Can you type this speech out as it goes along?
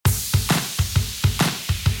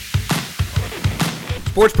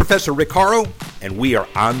Sports Professor Rick Horrow, and we are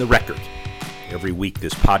on the record. Every week,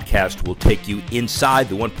 this podcast will take you inside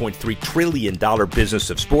the $1.3 trillion business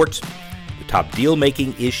of sports, the top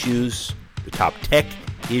deal-making issues, the top tech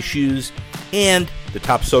issues, and the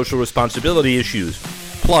top social responsibility issues,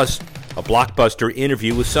 plus a blockbuster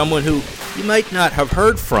interview with someone who you might not have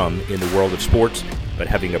heard from in the world of sports, but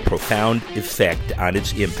having a profound effect on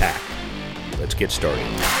its impact. Let's get started.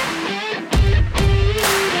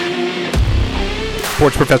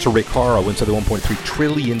 Sports Professor Rick Horrow inside the $1.3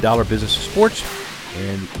 trillion business of sports,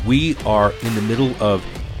 and we are in the middle of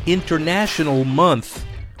International Month.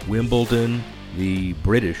 Wimbledon, the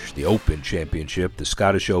British, the Open Championship, the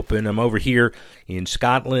Scottish Open. I'm over here in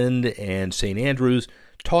Scotland and St. Andrews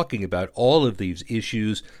talking about all of these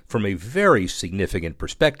issues from a very significant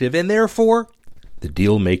perspective, and therefore the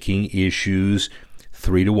deal-making issues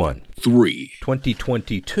 3-1.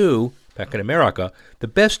 2022, back in America, the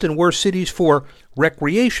best and worst cities for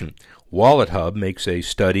recreation. WalletHub makes a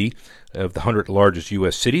study of the 100 largest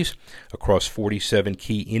U.S. cities across 47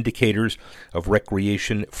 key indicators of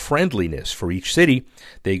recreation friendliness for each city.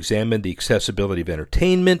 They examined the accessibility of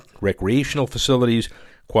entertainment, recreational facilities,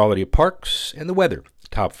 quality of parks, and the weather.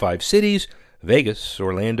 Top 5 cities: Vegas,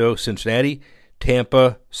 Orlando, Cincinnati,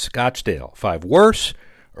 Tampa, Scottsdale. 5 worst: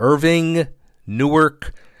 Irving,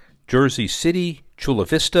 Newark, Jersey City, Chula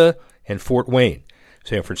Vista, and Fort Wayne.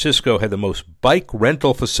 San Francisco had the most bike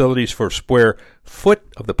rental facilities per square foot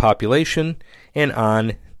of the population, and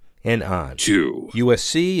on and on. 2.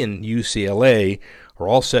 USC and UCLA are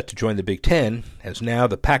all set to join the Big Ten, as now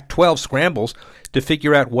the Pac-12 scrambles to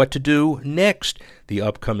figure out what to do next. The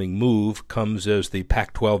upcoming move comes as the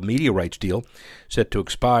Pac-12 media rights deal, set to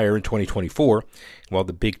expire in 2024, while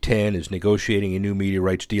the Big Ten is negotiating a new media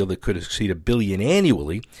rights deal that could exceed $1 billion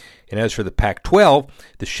annually. And as for the Pac-12,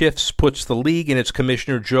 the shifts puts the league and its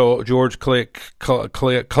commissioner, George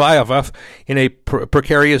Kliavkoff, in a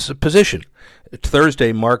precarious position.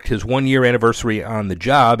 Thursday marked his one-year anniversary on the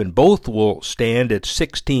job, and both will stand at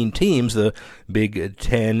 16 teams, the Big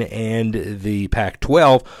Ten and the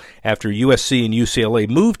Pac-12, after USC and UCLA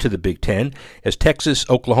move to the Big Ten, as Texas,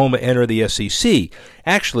 Oklahoma enter the SEC.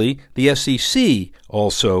 Actually, the SEC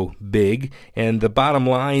also big, and the bottom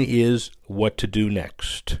line is what to do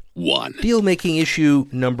next. 1. Deal-making issue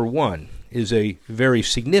number 1 is a very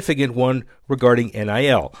significant one regarding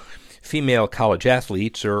NIL. Female college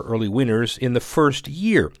athletes are early winners in the first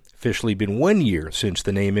year. Officially been 1 year since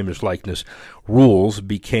the name, image, likeness rules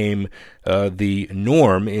became the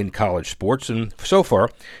norm in college sports, and so far,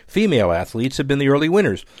 female athletes have been the early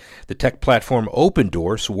winners. The tech platform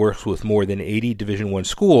Opendorse works with more than 80 Division I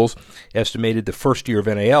schools, estimated the first year of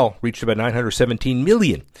NIL reached about $917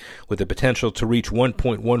 million, with the potential to reach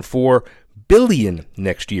 $1.14 billion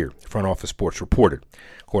next year, Front Office Sports reported.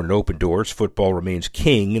 According to Opendorse, football remains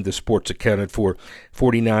king. The sports accounted for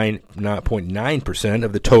 49.9%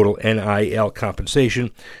 of the total NIL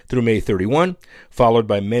compensation through May 31, followed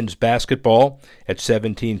by men's basketball at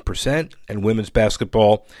 17% and women's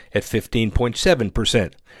basketball at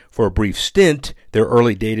 15.7%. For a brief stint, their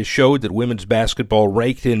early data showed that women's basketball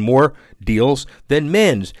raked in more deals than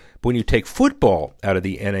men's. But when you take football out of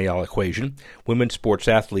the NIL equation, women's sports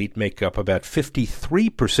athletes make up about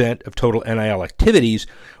 53% of total NIL activities,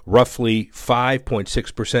 roughly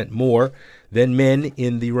 5.6% more than men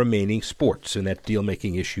in the remaining sports, and that's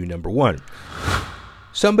deal-making issue number 1.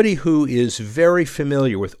 Somebody who is very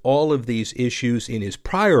familiar with all of these issues in his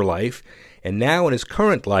prior life and now in his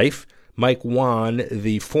current life, Mike Whan,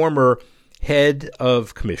 the former head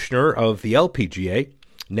of commissioner of the LPGA,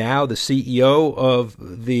 now the CEO of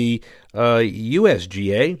the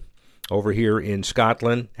USGA, over here in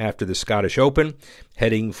Scotland after the Scottish Open,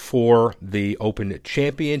 heading for the Open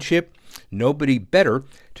Championship. Nobody better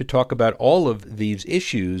to talk about all of these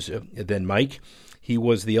issues than Mike. He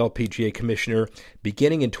was the LPGA commissioner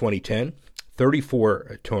beginning in 2010,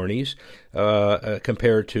 34 tourneys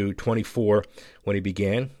compared to 24 when he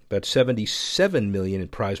began, about $77 million in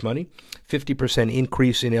prize money, 50%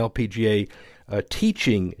 increase in LPGA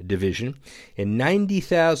teaching division, and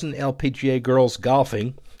 90,000 LPGA girls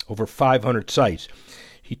golfing, over 500 sites.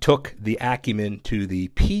 He took the acumen to the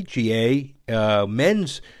PGA,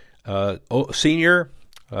 men's, senior,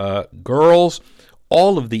 girls,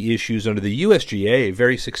 all of the issues under the USGA, a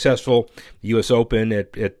very successful U.S. Open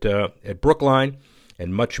at Brookline,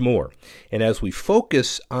 and much more. And as we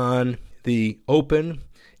focus on the Open,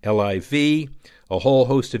 LIV, a whole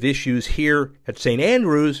host of issues here at St.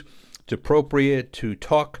 Andrews, it's appropriate to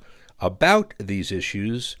talk about these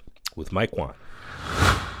issues with Mike Whan.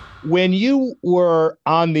 When you were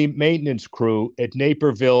on the maintenance crew at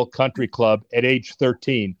Naperville Country Club at age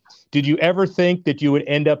 13, did you ever think that you would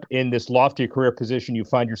end up in this lofty career position you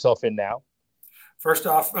find yourself in now? First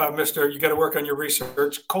off, Mister, you got to work on your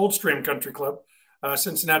research. Coldstream Country Club,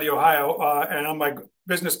 Cincinnati, Ohio, and on my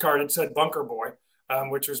business card it said Bunker Boy,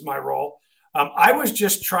 which was my role. I was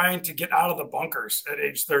just trying to get out of the bunkers at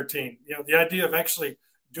age 13. You know, the idea of actually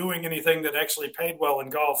doing anything that actually paid well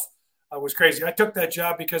in golf was crazy. I took that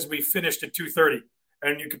job because we finished at 2:30,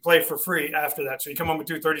 and you could play for free after that. So you come home at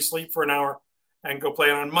 2:30, sleep for an hour, and go play.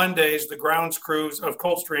 And on Mondays, the grounds crews of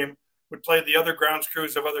Coldstream would play the other grounds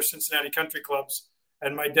crews of other Cincinnati country clubs.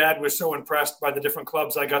 And my dad was so impressed by the different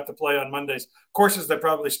clubs I got to play on Mondays. Courses that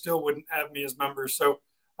probably still wouldn't have me as members. So,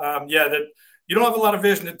 that you don't have a lot of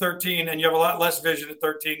vision at 13, and you have a lot less vision at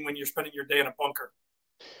 13 when you're spending your day in a bunker.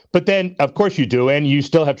 But then, of course you do, and you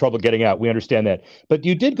still have trouble getting out. We understand that. But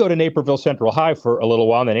you did go to Naperville Central High for a little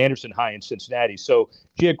while, and then Anderson High in Cincinnati. So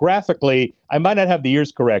geographically, I might not have the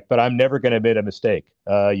years correct, but I'm never going to admit a mistake.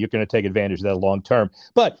 You're going to take advantage of that long term.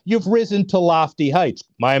 But you've risen to lofty heights.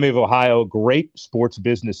 Miami of Ohio, great sports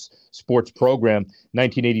program,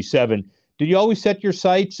 1987. Did you always set your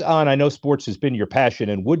sights on, I know sports has been your passion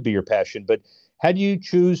and would be your passion, but how do you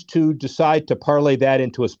choose to decide to parlay that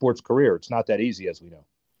into a sports career? It's not that easy, as we know.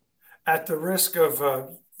 At the risk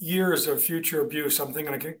of years of future abuse, I'm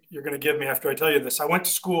thinking you're going to give me after I tell you this. I went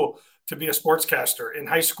to school to be a sportscaster. In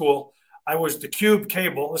high school, I was the Cube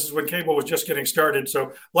cable. This is when cable was just getting started.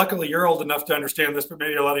 So luckily, you're old enough to understand this, but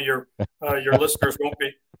maybe a lot of your listeners won't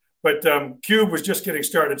be. But Cube was just getting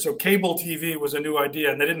started. So cable TV was a new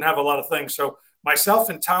idea, and they didn't have a lot of things. So myself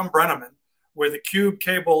and Tom Brenneman were the Cube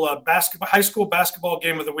cable high school basketball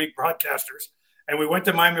game of the week broadcasters. And we went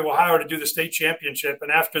to Miami of Ohio to do the state championship.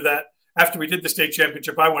 And after we did the state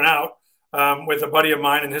championship, I went out with a buddy of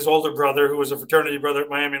mine and his older brother, who was a fraternity brother at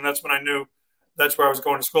Miami. And that's when I knew that's where I was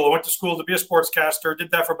going to school. I went to school to be a sportscaster,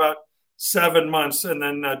 did that for about 7 months, and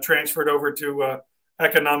then transferred over to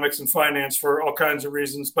economics and finance for all kinds of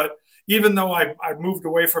reasons. But even though I moved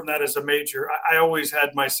away from that as a major, I always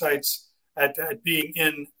had my sights at being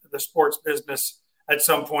in the sports business at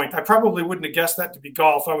some point. I probably wouldn't have guessed that to be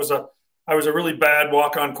golf. I was a really bad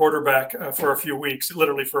walk-on quarterback for a few weeks,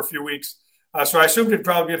 literally for a few weeks. So I assumed it'd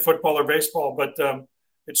probably be in football or baseball, but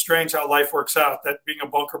it's strange how life works out, that being a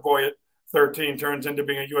bunker boy at 13 turns into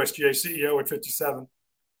being a USGA CEO at 57.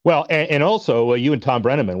 Well, and also you and Tom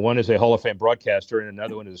Brenneman, one is a Hall of Fame broadcaster and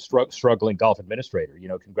another one is a struggling golf administrator. You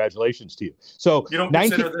know, congratulations to you. So you don't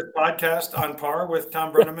consider this podcast on par with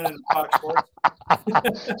Tom Brenneman and Fox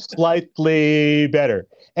Sports? Slightly better.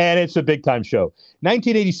 And it's a big time show.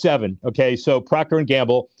 1987. Okay. So Procter &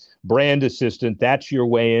 Gamble, brand assistant, that's your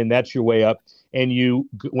way in, that's your way up. And you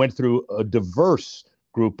went through a diverse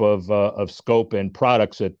group of scope and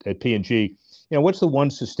products at P&G. You know, what's the one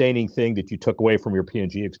sustaining thing that you took away from your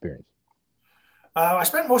P&G experience? I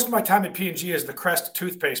spent most of my time at P&G as the Crest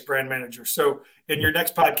toothpaste brand manager. So in your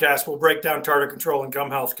next podcast, we'll break down tartar control and gum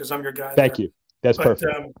health because I'm your guy. Thank you. That's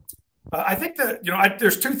perfect. I think that,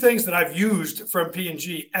 there's two things that I've used from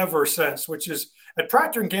P&G ever since, which is at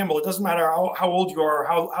Procter & Gamble, it doesn't matter how old you are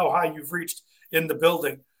or how high you've reached in the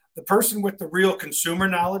building. The person with the real consumer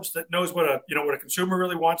knowledge that knows what a consumer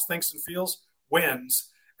really wants, thinks, and feels wins.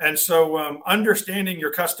 And so understanding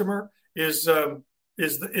your customer is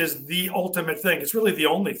the ultimate thing. It's really the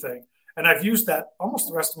only thing. And I've used that almost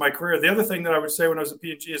the rest of my career. The other thing that I would say when I was at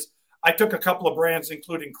P&G is I took a couple of brands,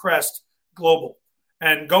 including Crest, global.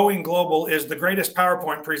 And going global is the greatest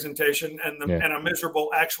PowerPoint presentation and a miserable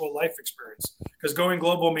actual life experience. Because going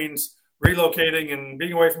global means relocating and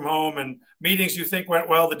being away from home and meetings you think went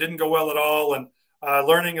well that didn't go well at all, and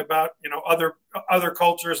learning about other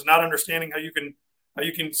cultures and not understanding how you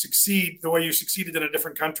can succeed the way you succeeded in a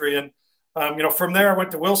different country. And from there I went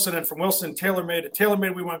to Wilson, and from Wilson TaylorMade. At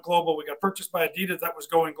TaylorMade we went global. We got purchased by Adidas that was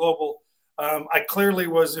going global. I clearly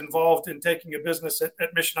was involved in taking a business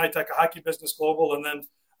at Mission High Tech, a hockey business, global. And then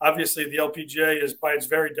obviously the LPGA is by its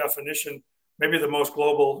very definition, maybe the most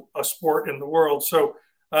global sport in the world. So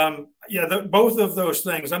both of those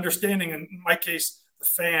things, understanding, in my case, the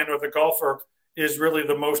fan or the golfer is really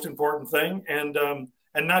the most important thing. And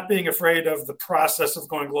not being afraid of the process of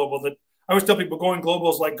going global. That I always tell people going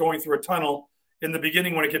global is like going through a tunnel. In the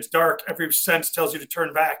beginning, when it gets dark, every sense tells you to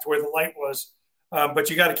turn back to where the light was. But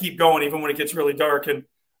you got to keep going even when it gets really dark. And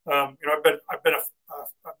I've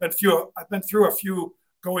been through a few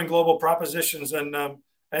going global propositions, and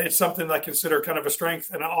it's something that I consider kind of a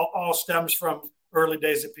strength, and all stems from early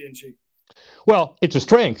days at P&G. Well, it's a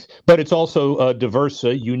strength, but it's also a diverse,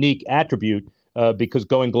 unique attribute because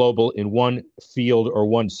going global in one field or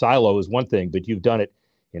one silo is one thing, but you've done it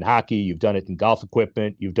in hockey, you've done it in golf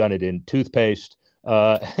equipment, you've done it in toothpaste,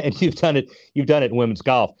 and you've done it in women's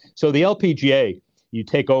golf. So the LPGA, you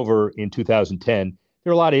take over in 2010.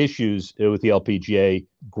 There are a lot of issues with the LPGA.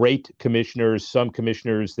 Great commissioners, some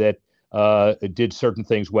commissioners that did certain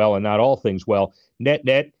things well and not all things well.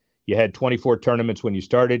 Net, you had 24 tournaments when you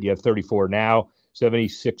started. You have 34 now,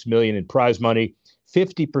 76 million in prize money,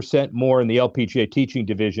 50% more in the LPGA teaching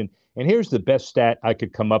division. And here's the best stat I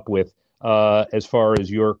could come up with as far as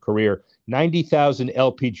your career. 90,000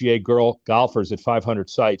 LPGA girl golfers at 500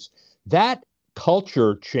 sites. That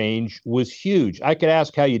culture change was huge. I could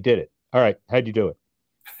ask how you did it. All right, how'd you do it?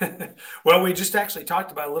 Well, we just actually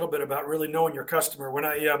talked about a little bit about really knowing your customer. When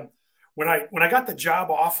I got the job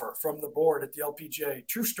offer from the board at the LPGA,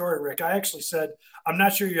 true story, Rick, I actually said, I'm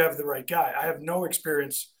not sure you have the right guy. I have no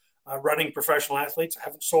experience running professional athletes. I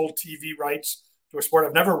haven't sold TV rights to a sport.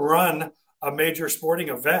 I've never run a major sporting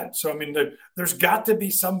event. So, I mean, there's got to be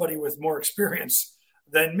somebody with more experience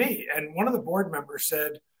than me. And one of the board members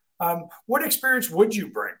said, what experience would you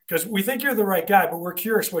bring? Because we think you're the right guy, but we're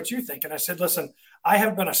curious what you think. And I said, listen, I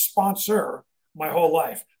have been a sponsor my whole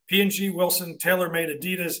life. P&G, Wilson, TaylorMade,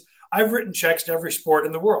 Adidas. I've written checks to every sport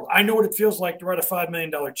in the world. I know what it feels like to write a $5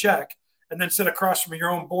 million check and then sit across from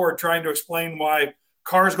your own board trying to explain why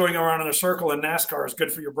cars going around in a circle in NASCAR is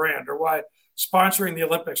good for your brand, or why sponsoring the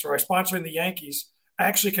Olympics or why sponsoring the Yankees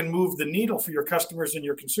actually can move the needle for your customers and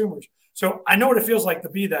your consumers. So I know what it feels like to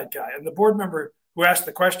be that guy. And the board member who asked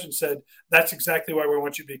the question said, that's exactly why we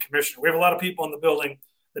want you to be commissioner. We have a lot of people in the building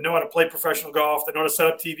that know how to play professional golf, that know how to set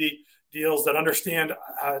up TV deals, that understand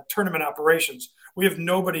tournament operations. We have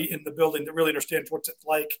nobody in the building that really understands what's it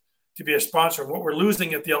like to be a sponsor. And what we're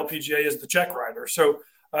losing at the LPGA is the check writer. So,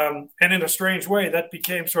 and in a strange way, that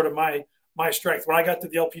became sort of my strength. When I got to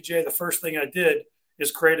the LPGA, the first thing I did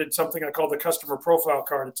is created something I call the customer profile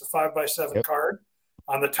card. It's a 5x7 card.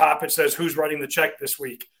 On the top, it says, who's writing the check this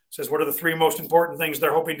week? It says, what are the three most important things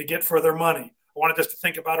they're hoping to get for their money? I wanted us to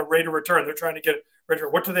think about a rate of return. They're trying to get rate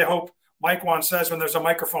of, what do they hope Mike Whan says when there's a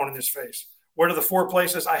microphone in his face? What are the 4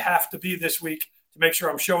 places I have to be this week to make sure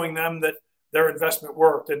I'm showing them that their investment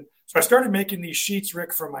worked? And so I started making these sheets,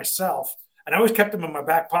 Rick, for myself. And I always kept them in my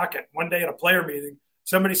back pocket. One day at a player meeting,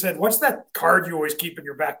 somebody said, what's that card you always keep in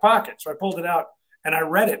your back pocket? So I pulled it out and I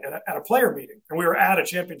read it at a player meeting. And we were at a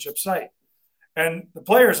championship site. And the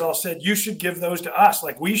players all said, you should give those to us.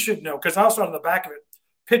 Like, we should know. Because I also had on the back of it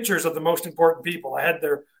pictures of the most important people. I had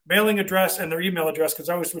their mailing address and their email address because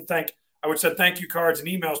I would send thank you cards and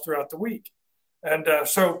emails throughout the week. And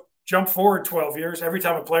so jump forward 12 years. Every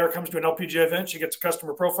time a player comes to an LPGA event, she gets a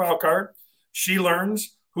customer profile card. She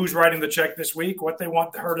learns who's writing the check this week, what they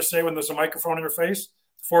want her to say when there's a microphone in her face,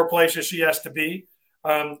 the 4 places she has to be.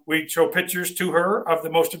 We show pictures to her of the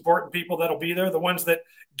most important people that'll be there, the ones that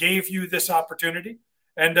gave you this opportunity.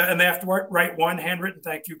 And they have to write one handwritten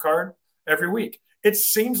thank you card every week. It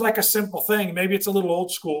seems like a simple thing. Maybe it's a little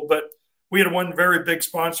old school, but we had one very big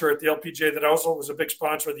sponsor at the LPGA that also was a big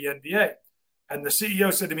sponsor of the NBA. And the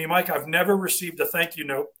CEO said to me, Mike, I've never received a thank you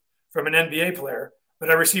note from an NBA player, but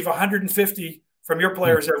I receive 150 from your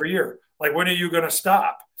players every year. Like, when are you going to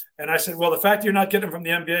stop? And I said, well, the fact you're not getting them from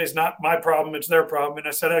the NBA is not my problem. It's their problem. And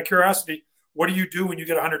I said, out of curiosity, what do you do when you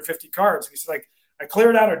get 150 cards? And he said, like, I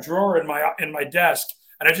cleared out a drawer in my desk,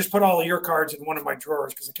 and I just put all of your cards in one of my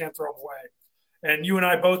drawers because I can't throw them away. And you and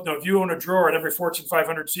I both know if you own a drawer at every Fortune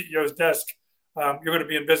 500 CEO's desk, you're going to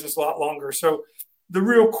be in business a lot longer. So the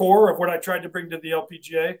real core of what I tried to bring to the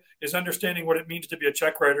LPGA is understanding what it means to be a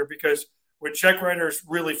check writer, because when check writers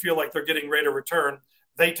really feel like they're getting rate of return,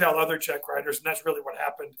 they tell other check writers, and that's really what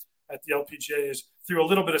happened at the LPGA. Is through a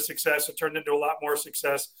little bit of success, it turned into a lot more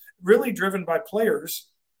success, really driven by players,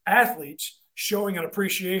 athletes, showing an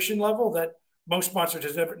appreciation level that most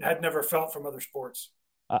sponsors had never felt from other sports.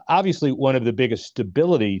 Obviously, one of the biggest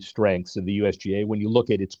stability strengths of the USGA, when you look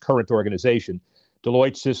at its current organization,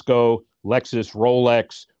 Deloitte, Cisco, Lexus,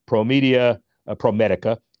 Rolex, ProMedia,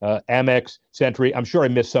 ProMedica, Amex, Century. I'm sure I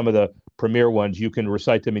missed some of the premier ones. You can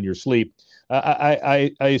recite them in your sleep.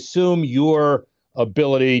 I assume your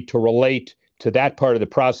ability to relate to that part of the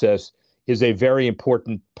process is a very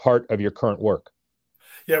important part of your current work.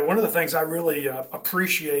 Yeah, one of the things I really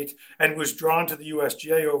appreciate and was drawn to the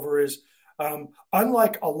USGA over is,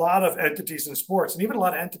 unlike a lot of entities in sports and even a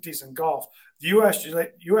lot of entities in golf, the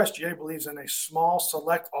USGA believes in a small,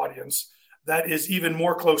 select audience that is even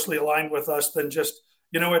more closely aligned with us than just,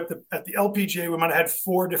 at the LPGA, we might have had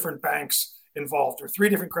 4 different banks involved, or 3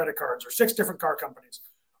 different credit cards, or 6 different car companies.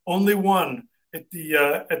 Only one at the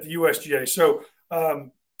USGA. So,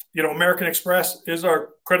 American Express is our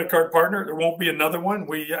credit card partner. There won't be another one.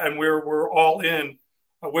 We're all in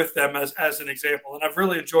with them as an example. And I've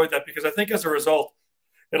really enjoyed that because I think as a result,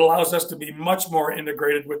 it allows us to be much more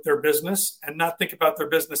integrated with their business and not think about their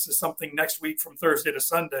business as something next week from Thursday to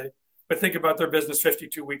Sunday, but think about their business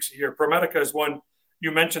 52 weeks a year. ProMedica is one you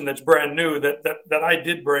mentioned that's brand new that I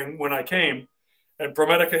did bring when I came. And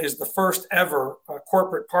ProMedica is the first ever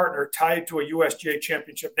corporate partner tied to a USGA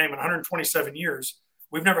championship name in 127 years.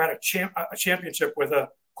 We've never had a championship with a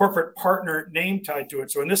corporate partner name tied to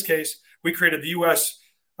it. So in this case, we created the U.S.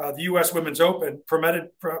 Women's Open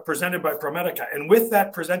presented by ProMedica. And with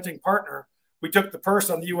that presenting partner, we took the purse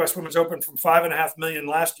on the U.S. Women's Open from $5.5 million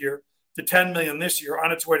last year to $10 million this year,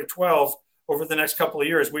 on its way to 12 over the next couple of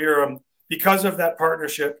years. We are, because of that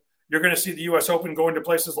partnership, you're going to see the U.S. Open go into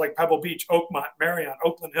places like Pebble Beach, Oakmont, Marion,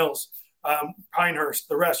 Oakland Hills, Pinehurst,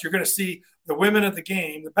 the rest. You're going to see the women of the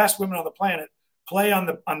game, the best women on the planet, play on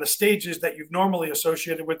the stages that you've normally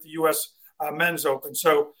associated with the U.S. Men's Open.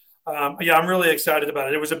 So, I'm really excited about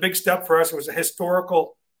it. It was a big step for us. It was a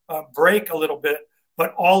historical break a little bit,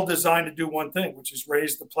 but all designed to do one thing, which is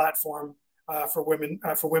raise the platform for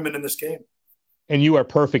women in this game. And you are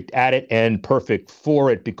perfect at it and perfect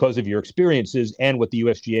for it because of your experiences and what the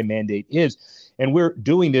USGA mandate is. And we're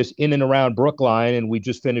doing this in and around Brookline, and we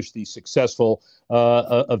just finished the successful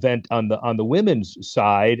event on the women's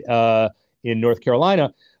side in North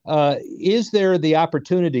Carolina. Is there the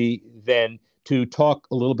opportunity then to talk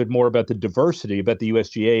a little bit more about the diversity about the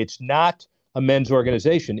USGA? It's not a men's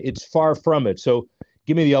organization. It's far from it. So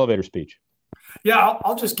give me the elevator speech. Yeah,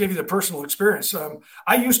 I'll just give you the personal experience.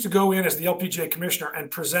 I used to go in as the LPGA commissioner and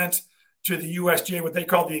present to the USGA what they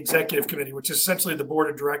call the executive committee, which is essentially the board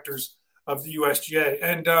of directors of the USGA.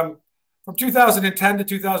 And from 2010 to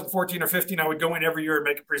 2014 or 15, I would go in every year and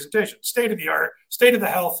make a presentation, state of the art, state of the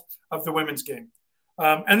health of the women's game.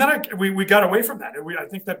 And then we got away from that. I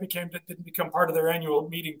think that didn't become part of their annual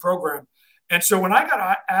meeting program. And so when I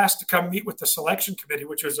got asked to come meet with the selection committee,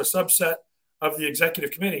 which was a subset of the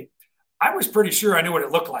executive committee, I was pretty sure I knew what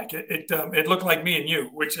it looked like. It looked like me and you,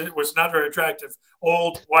 which it was not very attractive.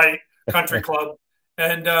 Old, white, country club.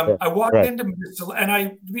 And I walked into,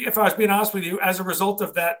 and if I was being honest with you, as a result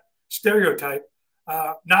of that stereotype,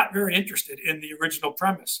 not very interested in the original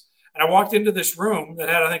premise. And I walked into this room that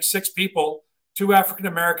had, I think, 6 people, 2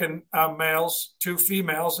 African-American males, 2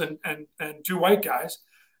 females, and 2 white guys.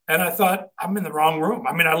 And I thought, I'm in the wrong room.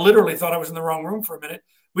 I mean, I literally thought I was in the wrong room for a minute.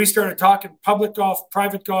 We started talking public golf,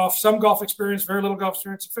 private golf, some golf experience, very little golf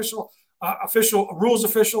experience, official rules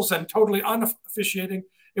officials, and totally unofficiating.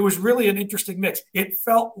 It was really an interesting mix. It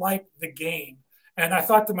felt like the game. And I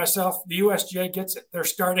thought to myself, the USGA gets it. They're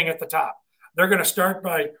starting at the top. They're going to start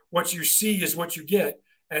by what you see is what you get.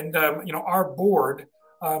 And, our board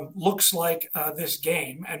looks like this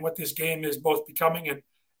game and what this game is both becoming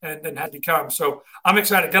and has become. So I'm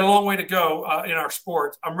excited. Got a long way to go in our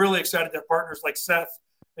sport. I'm really excited that partners like Seth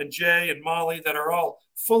and Jay and Molly that are all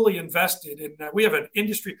fully invested in. We have an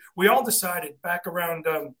industry. We all decided back around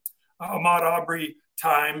Ahmaud Arbery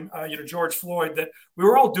time, George Floyd, that we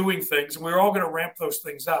were all doing things and we were all going to ramp those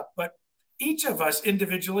things up. But each of us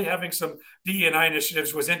individually having some DE&I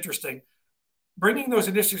initiatives was interesting. Bringing those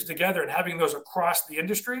initiatives together and having those across the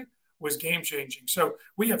industry was game changing. So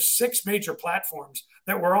we have 6 major platforms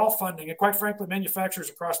that we're all funding, and quite frankly, manufacturers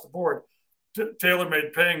across the board,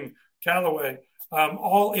 TaylorMade, Ping, Callaway,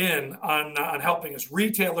 all in on helping us.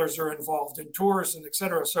 Retailers are involved in tours and et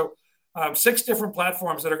cetera. So 6 different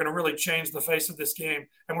platforms that are going to really change the face of this game.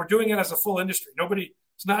 And we're doing it as a full industry.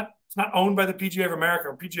 It's not owned by the PGA of America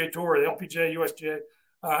or PGA Tour, or the LPGA, USGA.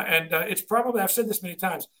 It's probably, I've said this many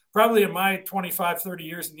times, probably in my 25, 30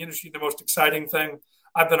 years in the industry, the most exciting thing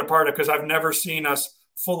I've been a part of, because I've never seen us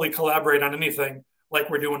fully collaborate on anything like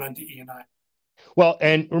we're doing on DE&I. Well,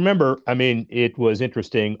 and remember, I mean, it was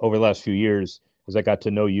interesting over the last few years as I got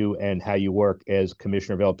to know you and how you work as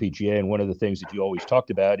commissioner of LPGA. And one of the things that you always talked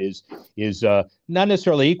about is not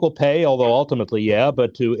necessarily equal pay, although ultimately, yeah,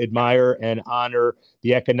 but to admire and honor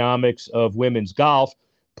the economics of women's golf,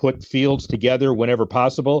 put fields together whenever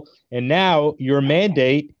possible. And now your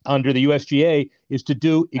mandate under the USGA is to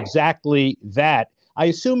do exactly that. I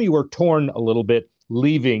assume you were torn a little bit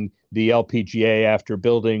leaving the LPGA after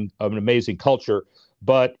building an amazing culture,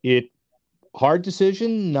 but hard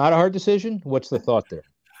decision, not a hard decision? What's the thought there?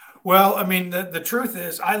 Well, I mean, the truth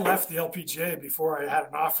is I left the LPGA before I had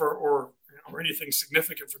an offer or anything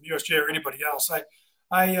significant from USGA or anybody else.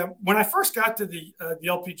 When I first got to the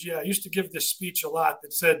LPGA, I used to give this speech a lot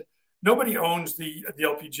that said, nobody owns the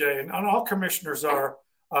LPGA, and all commissioners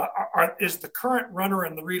is the current runner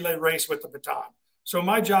in the relay race with the baton. So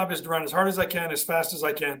my job is to run as hard as I can, as fast as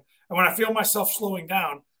I can. And when I feel myself slowing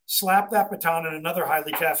down, slap that baton in another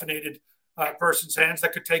highly caffeinated person's hands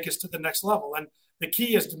that could take us to the next level. And the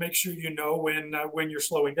key is to make sure you know when you're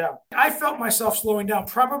slowing down. I felt myself slowing down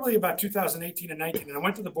probably about 2018 and 19, and I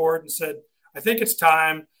went to the board and said, I think it's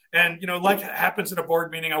time. And like happens at a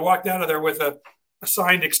board meeting, I walked out of there with a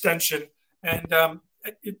signed extension, and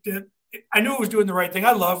I knew it was doing the right thing.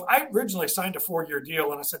 I originally signed a 4-year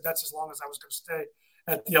deal, and I said that's as long as I was going to stay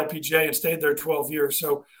at the LPGA, and stayed there 12 years.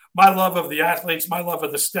 So my love of the athletes, my love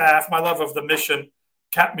of the staff, my love of the mission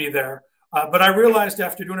kept me there. But I realized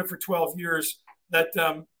after doing it for 12 years that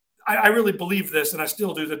I really believe this, and I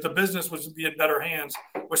still do, that the business would be in better hands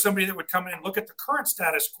with somebody that would come in and look at the current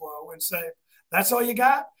status quo and say, that's all you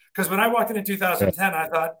got? Because when I walked in 2010, I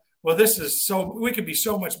thought, well, we could be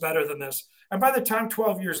so much better than this. And by the time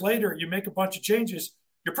 12 years later, you make a bunch of changes,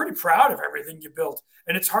 you're pretty proud of everything you built.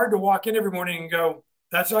 And it's hard to walk in every morning and go,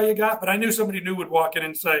 that's all you got? But I knew somebody new would walk in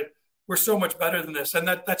and say, we're so much better than this. And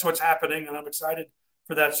that's what's happening. And I'm excited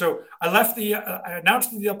for that. So I announced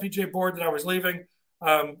to the LPGA board that I was leaving.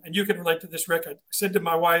 And you can relate to this, Rick. I said to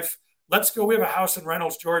my wife, let's go. We have a house in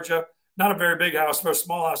Reynolds, Georgia. Not a very big house, but a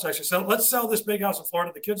small house, actually. So let's sell this big house in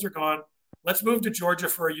Florida. The kids are gone. Let's move to Georgia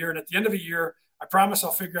for a year. And at the end of a year, I promise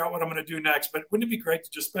I'll figure out what I'm going to do next. But wouldn't it be great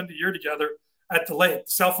to just spend a year together at the lake?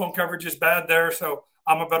 The cell phone coverage is bad there, so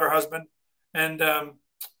I'm a better husband. And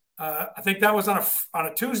I think that was on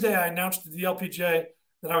a Tuesday. I announced to the LPGA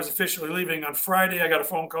that I was officially leaving. On Friday, I got a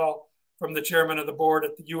phone call from the chairman of the board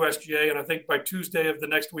at the USGA. And I think by Tuesday of the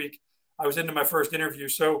next week, I was into my first interview.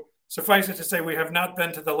 So suffice it to say, we have not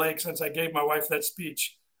been to the lake since I gave my wife that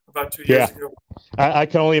speech about 2 years ago. I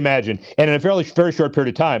can only imagine. And in a very short period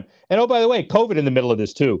of time. And oh, by the way, COVID in the middle of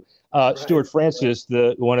this too. Right. Stuart Francis,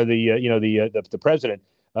 one of the president,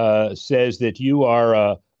 says that you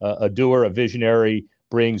are a doer, a visionary,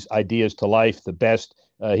 brings ideas to life, the best.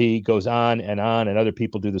 He goes on, and other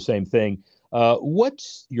people do the same thing.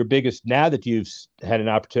 What's your biggest, now that you've had an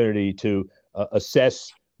opportunity to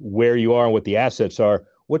assess where you are and what the assets are,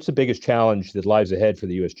 what's the biggest challenge that lies ahead for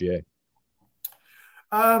the USGA?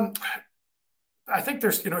 I think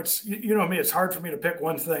there's, it's, me, it's hard for me to pick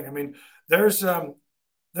one thing. I mean, there's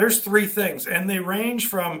 3 things, and they range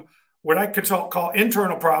from what I could call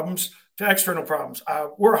internal problems to external problems.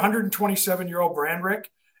 We're a 127-year-old brand,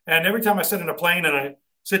 Rick. And every time I sit in a plane and I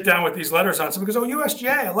sit down with these letters on, somebody goes, oh,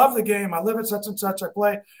 USGA, I love the game. I live at such and such, I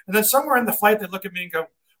play. And then somewhere in the flight, they look at me and go,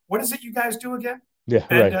 what is it you guys do again? Yeah,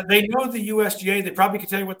 and right. They know the USGA. They probably could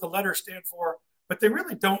tell you what the letters stand for, but they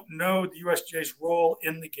really don't know the USGA's role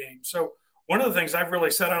in the game. So one of the things I've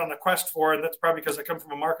really set out on a quest for, and that's probably because I come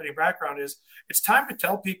from a marketing background, is it's time to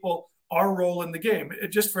tell people our role in the game,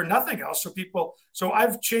 just for nothing else. So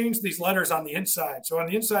I've changed these letters on the inside. So on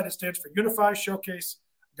the inside, it stands for Unify, Showcase,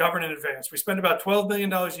 Govern, and Advance. We spend about $12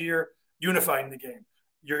 million a year unifying the game.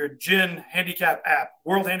 Your GHIN handicap app,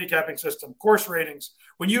 world handicapping system, course ratings.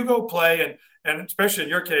 When you go play, and especially in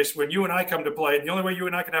your case, when you and I come to play, the only way you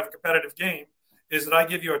and I can have a competitive game is that I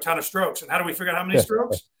give you a ton of strokes. And how do we figure out how many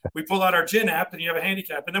strokes? We pull out our GHIN app and you have a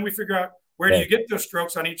handicap. And then we figure out where do you get those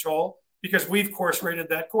strokes on each hole, because we've course rated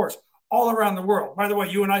that course all around the world. By the way,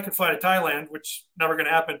 you and I could fly to Thailand, which never going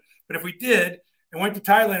to happen. But if we did and went to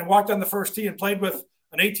Thailand and walked on the first tee and played with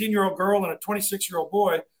an 18-year-old girl and a 26-year-old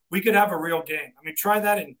boy, we could have a real game. I mean, try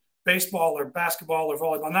that in baseball or basketball or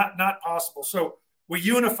volleyball. Not possible. So we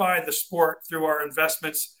unify the sport through our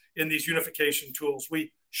investments in these unification tools.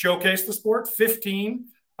 We showcase the sport, 15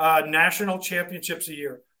 national championships a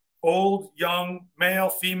year. Old, young, male,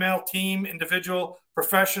 female, team, individual,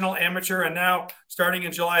 professional, amateur, and now starting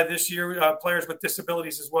in July this year, players with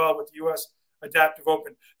disabilities as well with the U.S. Adaptive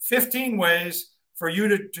Open. 15 ways for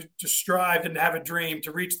you to strive and to have a dream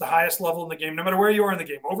to reach the highest level in the game, no matter where you are in the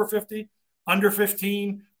game, over 50, under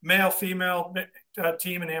 15, male, female,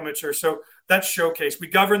 team, and amateur. So that's showcase. We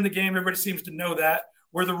govern the game. Everybody seems to know that.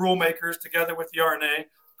 We're the rule makers together with the R&A.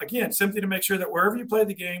 Again, simply to make sure that wherever you play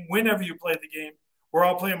the game, whenever you play the game, we're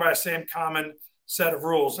all playing by the same common set of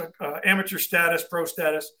rules, amateur status, pro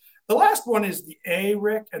status. The last one is the A,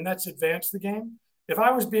 Rick, and that's advance the game. If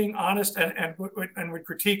I was being honest and would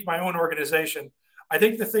critique my own organization, I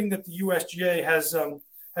think the thing that the USGA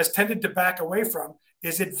has tended to back away from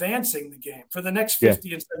is advancing the game for the next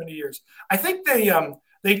 50 and 70 years. I think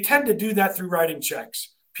they tend to do that through writing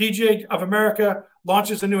checks. PGA of America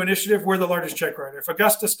launches a new initiative. We're the largest check writer. If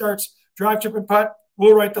Augusta starts drive, chip, and putt,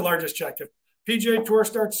 we'll write the largest check. If PGA Tour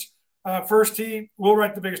starts first tee, we'll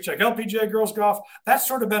write the biggest check. LPGA Girls Golf, that's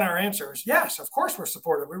sort of been our answers. Yes, of course we're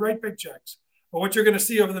supportive. We write big checks. But what you're going to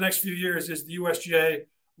see over the next few years is the USGA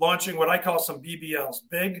launching what I call some BBLs,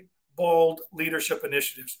 big, bold leadership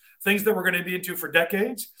initiatives, things that we're going to be into for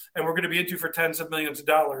decades and we're going to be into for tens of millions of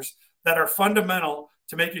dollars that are fundamental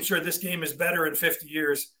to making sure this game is better in 50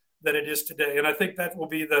 years than it is today. And I think that will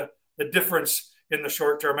be the difference in the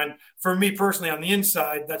short term. And for me personally, on the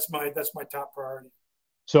inside, that's my top priority.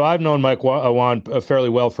 So I've known Mike Whan fairly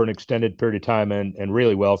well for an extended period of time and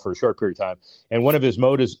really well for a short period of time. And one of his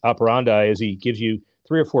modus operandi is he gives you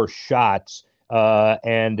 3 or 4 shots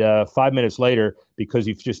and 5 minutes later, because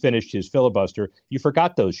you've just finished his filibuster, you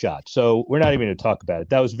forgot those shots. So we're not even going to talk about it.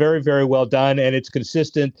 That was very, very well done, and it's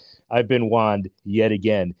consistent. I've been wand yet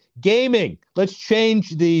again. Gaming. Let's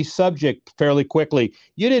change the subject fairly quickly.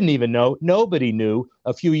 You didn't even know, nobody knew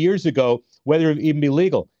a few years ago whether it would even be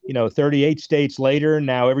legal. 38 states later,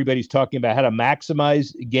 now everybody's talking about how to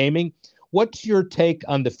maximize gaming. What's your take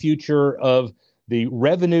on the future of the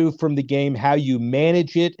revenue from the game, how you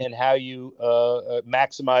manage it, and how you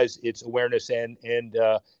maximize its awareness and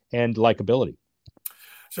likability?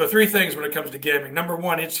 So 3 things when it comes to gaming. Number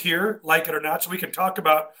 1, it's here, like it or not. So we can talk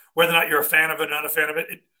about whether or not you're a fan of it, not a fan of it.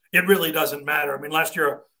 It really doesn't matter. I mean, last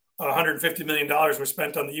year, $150 million was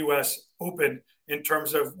spent on the U.S. Open in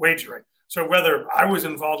terms of wagering. So whether I was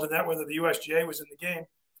involved in that, whether the USGA was in the game,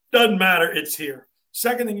 doesn't matter. It's here.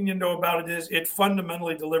 Second thing you need to know about it is it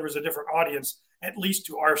fundamentally delivers a different audience, at least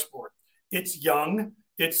to our sport. It's young.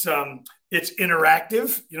 It's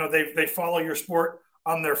interactive. They follow your sport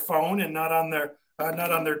on their phone and not on their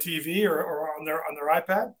TV or on their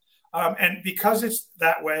iPad. And because it's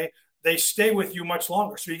that way, they stay with you much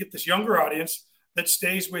longer. So you get this younger audience that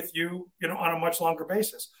stays with you, on a much longer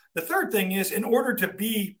basis. The third thing is in order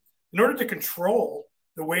to control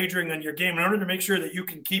the wagering on your game, in order to make sure that you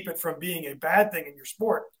can keep it from being a bad thing in your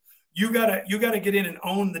sport, you gotta get in and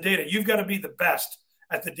own the data. You've got to be the best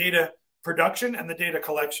at the data production and the data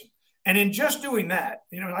collection. And in just doing that,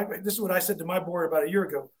 this is what I said to my board about a year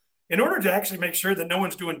ago. In order to actually make sure that no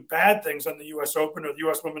one's doing bad things on the U.S. Open or the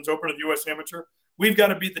U.S. Women's Open or the U.S. Amateur, we've got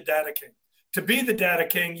to be the data king. To be the data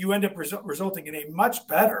king, you end up resulting in a much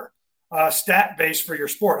better stat base for your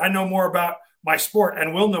sport. I know more about my sport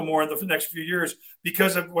and will know more in the next few years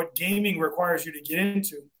because of what gaming requires you to get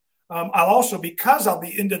into. I'll also, because I'll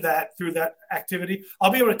be into that through that activity,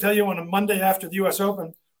 I'll be able to tell you on a Monday after the U.S.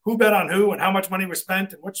 Open who bet on who and how much money was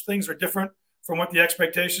spent and which things are different from what the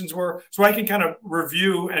expectations were. So I can kind of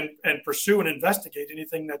review and pursue and investigate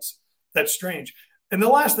anything that's strange. And the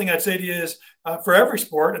last thing I'd say to you is for every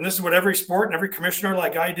sport, and this is what every sport and every commissioner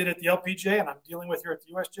like I did at the LPGA and I'm dealing with here at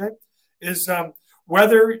the USGA, is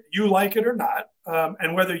whether you like it or not,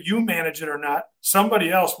 and whether you manage it or not,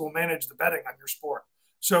 somebody else will manage the betting on your sport.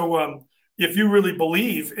 So if you really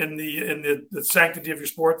believe in the sanctity of your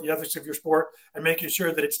sport, the ethics of your sport, and making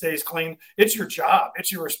sure that it stays clean, it's your job,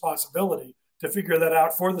 it's your responsibility to figure that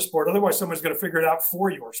out for the sport. Otherwise, someone's going to figure it out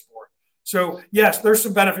for your sport. So yes, there's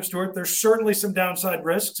some benefits to it. There's certainly some downside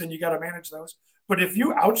risks, and you got to manage those. But if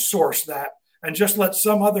you outsource that and just let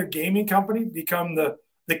some other gaming company become the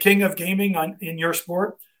king of gaming in your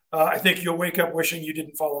sport, I think you'll wake up wishing you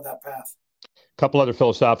didn't follow that path. A couple other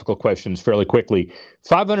philosophical questions fairly quickly.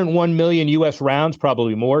 501 million U.S. rounds,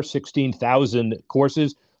 probably more, 16,000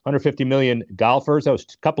 courses, 150 million golfers. That was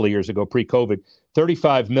a couple of years ago, pre-COVID.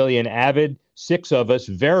 35 million avid, 6 of us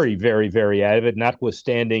very, very, very avid,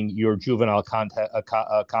 notwithstanding your juvenile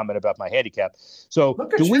comment about my handicap. So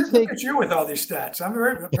look at you with all these stats. I'm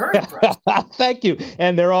very, very impressed. Thank you.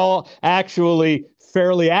 And they're all actually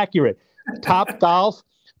fairly accurate. Top Golf,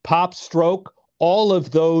 Pop Stroke, all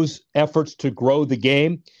of those efforts to grow the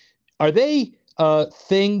game, are they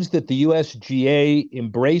things that the USGA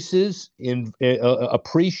embraces,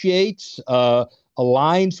 appreciates,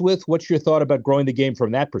 aligns with? What's your thought about growing the game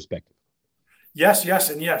from that perspective? Yes,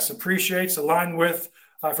 and yes. Appreciates, align with.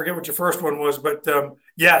 I forget what your first one was, but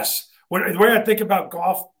yes. The way I think about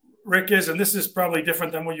golf, Rick, is, and this is probably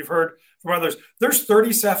different than what you've heard from others, there's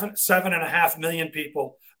 37.5 million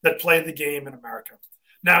people that play the game in America.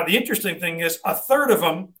 Now, the interesting thing is a third of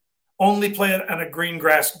them only play it on a green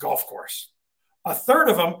grass golf course. A third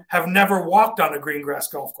of them have never walked on a green grass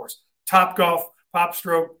golf course. Top Golf, Pop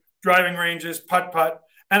Stroke, driving ranges, putt-putt,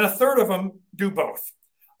 and a third of them do both.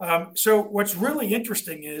 So what's really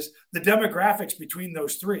interesting is the demographics between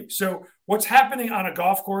those three. So what's happening on a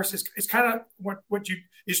golf course is kind of what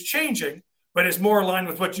is changing, but is more aligned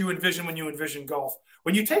with what you envision when you envision golf.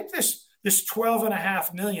 When you take this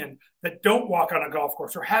 12.5 million that don't walk on a golf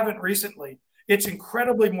course or haven't recently, it's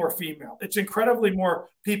incredibly more female. It's incredibly more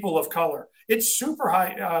people of color. It's super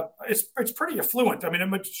high. It's pretty affluent. I mean, it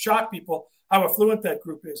would shock people how affluent that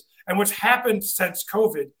group is. And what's happened since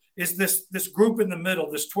COVID is this group in the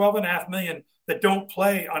middle, this 12.5 million that don't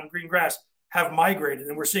play on green grass, have migrated.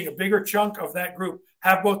 And we're seeing a bigger chunk of that group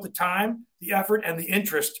have both the time, the effort, and the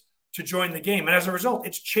interest to join the game. And as a result,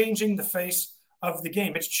 it's changing the face of the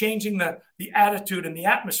game. It's changing the attitude and the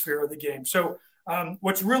atmosphere of the game. So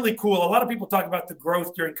what's really cool, a lot of people talk about the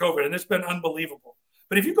growth during COVID, and it's been unbelievable.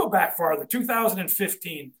 But if you go back farther,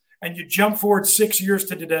 2015, and you jump forward 6 years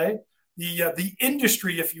to today, the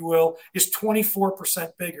industry, if you will, is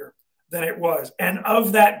 24% bigger than it was. And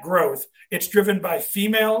of that growth, it's driven by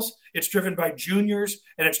females, it's driven by juniors,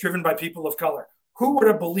 and it's driven by people of color. Who would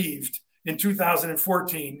have believed in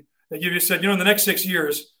 2014 that you just said, in the next 6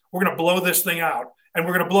 years, we're going to blow this thing out. And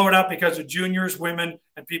we're going to blow it out because of juniors, women,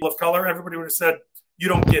 and people of color. Everybody would have said, you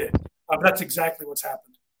don't get it. That's exactly what's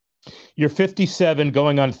happened. You're 57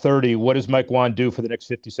 going on 30. What does Mike Whan do for the next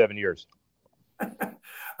 57 years?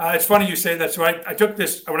 It's funny you say that. So when I took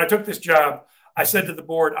this job, I said to the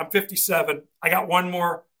board, I'm 57. I got one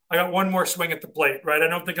more swing at the plate, right? I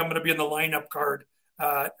don't think I'm going to be in the lineup card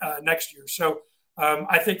next year. So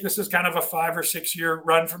I think this is kind of a 5 or 6 year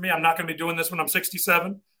run for me. I'm not going to be doing this when I'm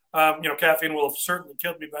 67. Caffeine will have certainly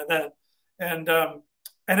killed me by then. And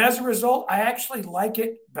as a result, I actually like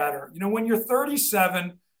it better. When you're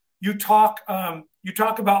 37, you talk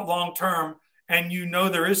about long-term, and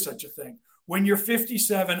there is such a thing. When you're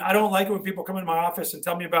 57, I don't like it when people come in my office and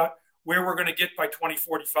tell me about where we're going to get by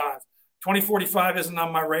 2045. 2045 isn't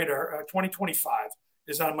on my radar. 2025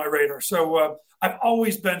 is on my radar. So I've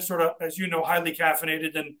always been sort of, as highly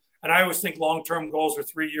caffeinated, and I always think long-term goals are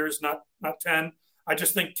 3 years, not 10. I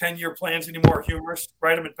just think 10-year plans anymore are humorous.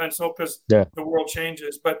 Write them in pencil because the world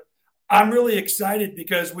changes. But I'm really excited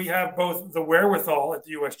because we have both the wherewithal at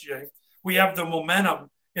the USGA. We have the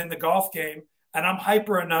momentum in the golf game. And I'm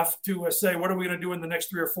hyper enough to say, what are we going to do in the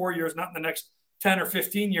next 3 or 4 years, not in the next 10 or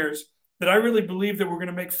 15 years, that I really believe that we're going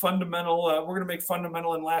to make fundamental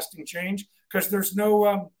and lasting change, because there's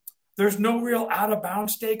no real out of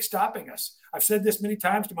bounds stake stopping us. I've said this many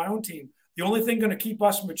times to my own team. The only thing going to keep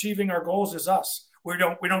us from achieving our goals is us. We're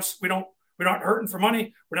not hurting for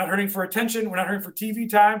money. We're not hurting for attention. We're not hurting for TV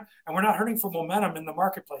time, and we're not hurting for momentum in the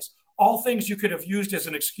marketplace. All things you could have used as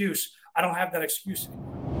an excuse. I don't have that excuse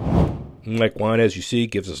anymore. Mike Whan, as you see,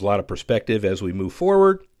 gives us a lot of perspective as we move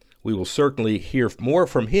forward. We will certainly hear more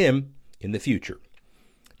from him in the future.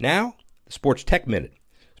 Now, the Sports Tech Minute.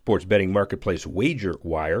 Sports betting marketplace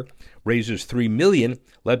WagerWire raises $3 million,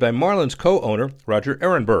 led by Marlins co-owner Roger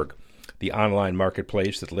Ehrenberg. The online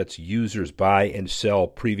marketplace that lets users buy and sell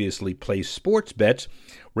previously placed sports bets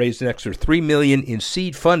raised an extra $3 million in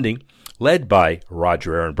seed funding, led by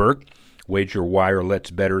Roger Ehrenberg. WagerWire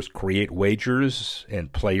lets bettors create wagers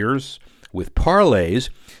and players with parlays.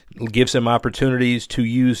 It gives them opportunities to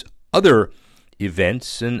use other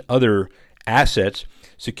events and other assets,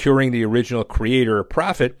 securing the original creator a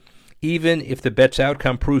profit, even if the bet's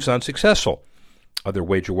outcome proves unsuccessful. Other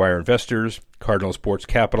WagerWire investors, Cardinal Sports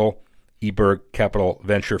Capital, eBerg Capital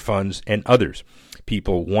Venture Funds, and others.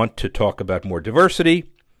 People want to talk about more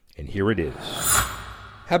diversity, and here it is.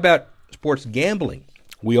 How about sports gambling?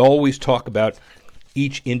 We always talk about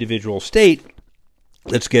each individual state.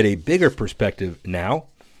 Let's get a bigger perspective now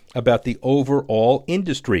about the overall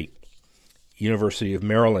industry. University of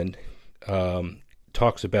Maryland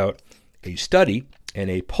talks about a study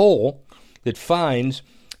and a poll that finds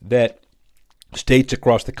that states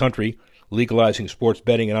across the country legalizing sports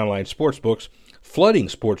betting and online sports books, flooding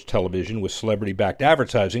sports television with celebrity-backed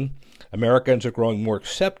advertising, Americans are growing more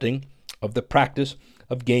accepting of the practice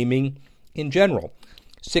of gaming in general.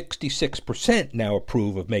 66% now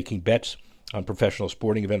approve of making bets on professional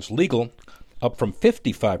sporting events legal, up from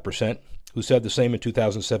 55% who said the same in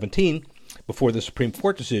 2017 before the Supreme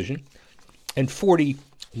Court decision, and 41%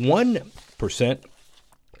 in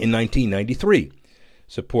 1993.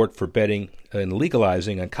 Support for betting and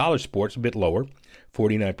legalizing on college sports a bit lower,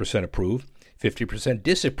 49% approve, 50%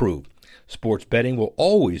 disapprove. Sports betting will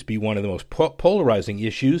always be one of the most polarizing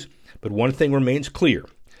issues, but one thing remains clear.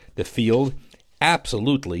 The field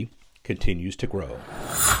absolutely continues to grow.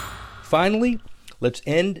 Finally, let's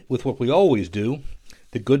end with what we always do,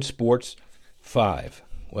 the Good Sports 5.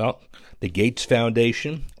 Well, the Gates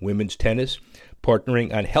Foundation, women's tennis,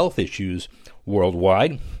 partnering on health issues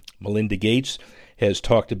worldwide. Melinda Gates has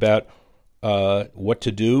talked about what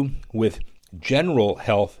to do with general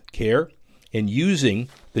health care and using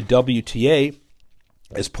the WTA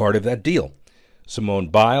as part of that deal. Simone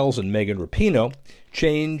Biles and Megan Rapinoe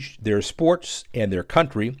changed their sports and their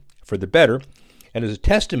country for the better, and as a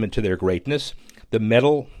testament to their greatness, the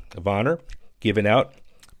Medal of Honor given out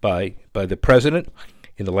by the President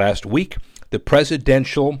in the last week, the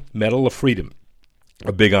Presidential Medal of Freedom,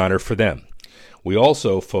 a big honor for them. We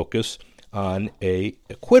also focus on a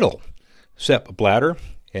acquittal. Sepp Blatter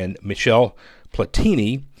and Michel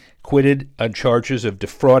Platini acquitted on charges of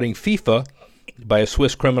defrauding FIFA by a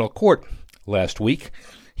Swiss criminal court last week.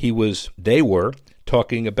 They were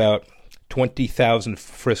talking about 20,000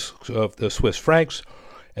 of the Swiss francs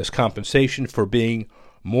as compensation for being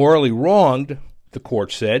morally wronged, the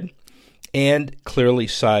court said, and clearly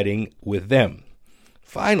siding with them.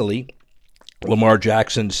 Finally, Lamar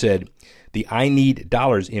Jackson said the "I need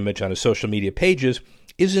dollars" image on his social media pages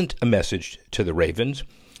isn't a message to the Ravens,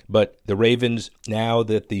 but the Ravens, now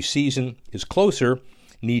that the season is closer,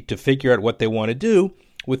 need to figure out what they want to do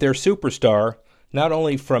with their superstar, not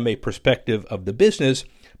only from a perspective of the business,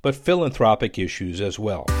 but philanthropic issues as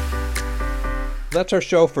well. That's our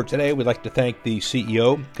show for today. We'd like to thank the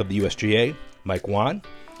CEO of the USGA, Mike Whan.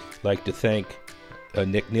 I'd like to thank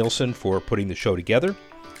Nick Nielsen for putting the show together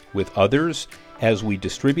with others as we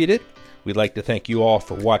distribute it. We'd like to thank you all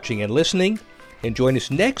for watching and listening, and join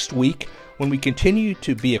us next week when we continue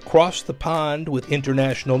to be across the pond with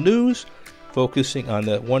international news, focusing on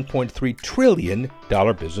the $1.3 trillion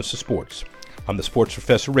business of sports. I'm the sports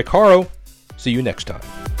professor, Rick Horrow. See you next time.